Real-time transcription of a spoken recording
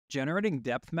Generating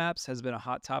depth maps has been a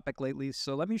hot topic lately,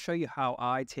 so let me show you how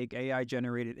I take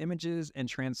AI-generated images and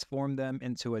transform them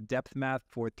into a depth map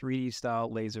for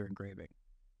 3D-style laser engraving.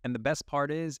 And the best part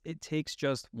is, it takes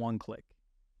just one click.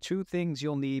 Two things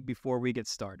you'll need before we get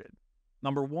started.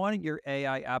 Number one, your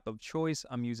AI app of choice.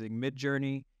 I'm using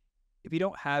Midjourney. If you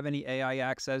don't have any AI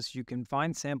access, you can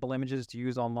find sample images to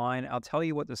use online. I'll tell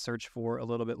you what to search for a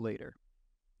little bit later.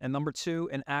 And number two,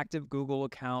 an active Google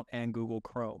account and Google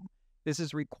Chrome. This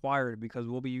is required because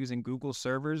we'll be using Google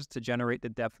servers to generate the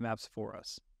depth maps for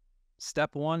us.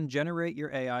 Step one, generate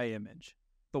your AI image.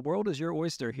 The world is your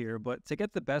oyster here, but to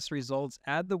get the best results,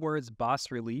 add the words bas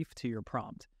relief to your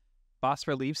prompt. Bas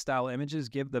relief style images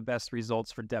give the best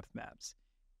results for depth maps.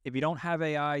 If you don't have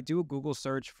AI, do a Google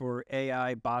search for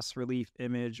AI bas relief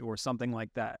image or something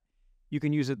like that. You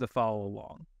can use it to follow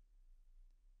along.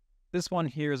 This one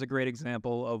here is a great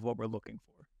example of what we're looking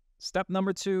for. Step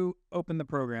number two, open the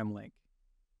program link.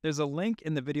 There's a link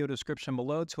in the video description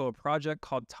below to a project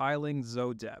called Tiling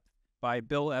ZoDepth by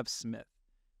Bill F. Smith.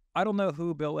 I don't know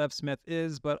who Bill F. Smith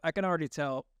is, but I can already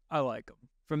tell I like him.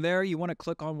 From there, you want to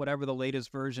click on whatever the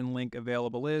latest version link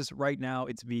available is. Right now,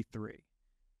 it's V3.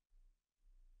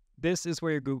 This is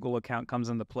where your Google account comes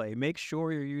into play. Make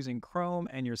sure you're using Chrome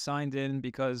and you're signed in,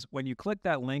 because when you click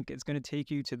that link, it's going to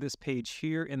take you to this page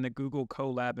here in the Google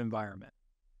Colab environment.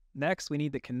 Next, we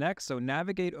need to connect, so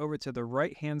navigate over to the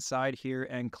right-hand side here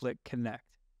and click Connect.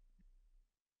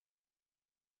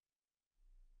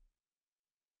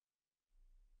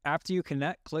 After you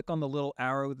connect, click on the little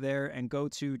arrow there and go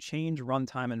to Change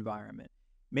Runtime Environment.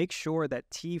 Make sure that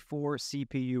T4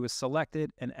 CPU is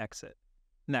selected and exit.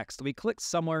 Next, we click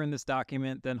somewhere in this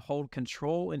document, then hold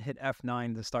Control and hit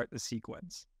F9 to start the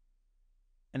sequence.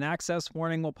 An access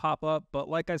warning will pop up, but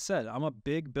like I said, I'm a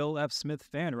big Bill F. Smith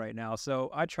fan right now,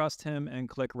 so I trust him and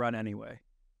click Run anyway.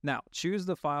 Now, choose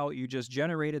the file you just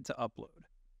generated to upload.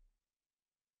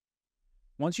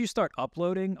 Once you start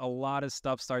uploading, a lot of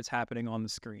stuff starts happening on the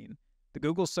screen. The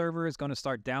Google server is going to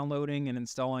start downloading and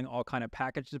installing all kind of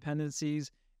package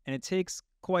dependencies, and it takes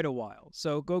quite a while,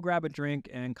 so go grab a drink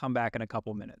and come back in a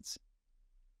couple minutes.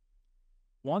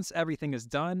 Once everything is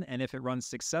done, and if it runs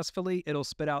successfully, it'll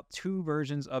spit out two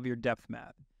versions of your depth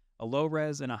map, a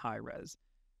low-res and a high-res.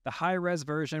 The high-res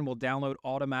version will download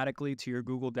automatically to your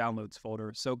Google Downloads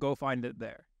folder, so go find it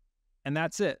there. And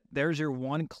that's it. There's your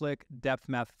one-click depth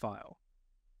map file.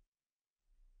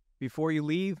 Before you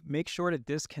leave, make sure to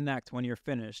disconnect when you're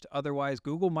finished, otherwise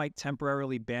Google might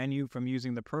temporarily ban you from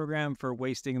using the program for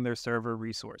wasting their server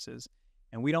resources.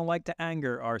 And we don't like to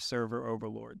anger our server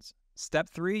overlords. Step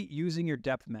 3, using your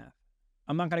depth map.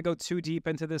 I'm not going to go too deep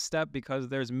into this step because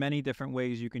there's many different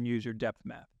ways you can use your depth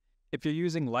map. If you're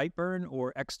using Lightburn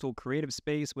or Xtool Creative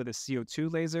Space with a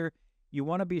CO2 laser, you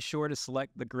want to be sure to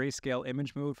select the grayscale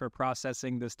image mode for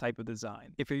processing this type of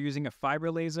design. If you're using a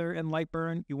fiber laser in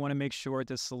Lightburn, you want to make sure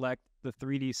to select the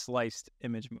 3D sliced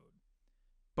image mode.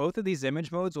 Both of these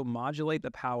image modes will modulate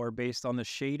the power based on the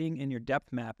shading in your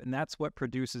depth map, and that's what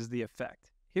produces the effect.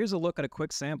 Here's a look at a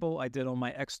quick sample I did on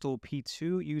my Xtool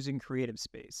P2 using Creative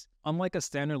Space. Unlike a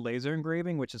standard laser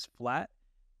engraving, which is flat,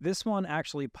 this one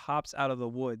actually pops out of the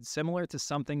wood, similar to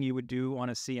something you would do on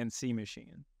a CNC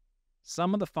machine.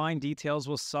 Some of the fine details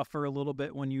will suffer a little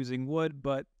bit when using wood,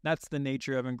 but that's the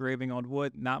nature of engraving on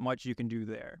wood, not much you can do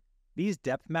there. These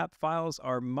depth map files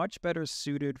are much better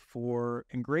suited for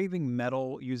engraving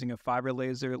metal using a fiber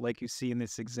laser like you see in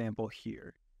this example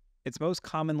here. It's most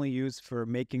commonly used for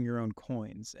making your own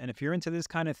coins, and if you're into this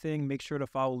kind of thing, make sure to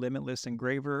follow Limitless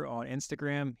Engraver on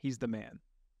Instagram. He's the man.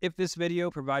 If this video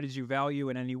provided you value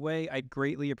in any way, I'd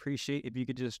greatly appreciate if you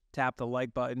could just tap the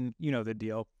like button. You know the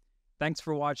deal. Thanks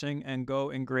for watching, and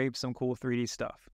go engrave some cool 3D stuff.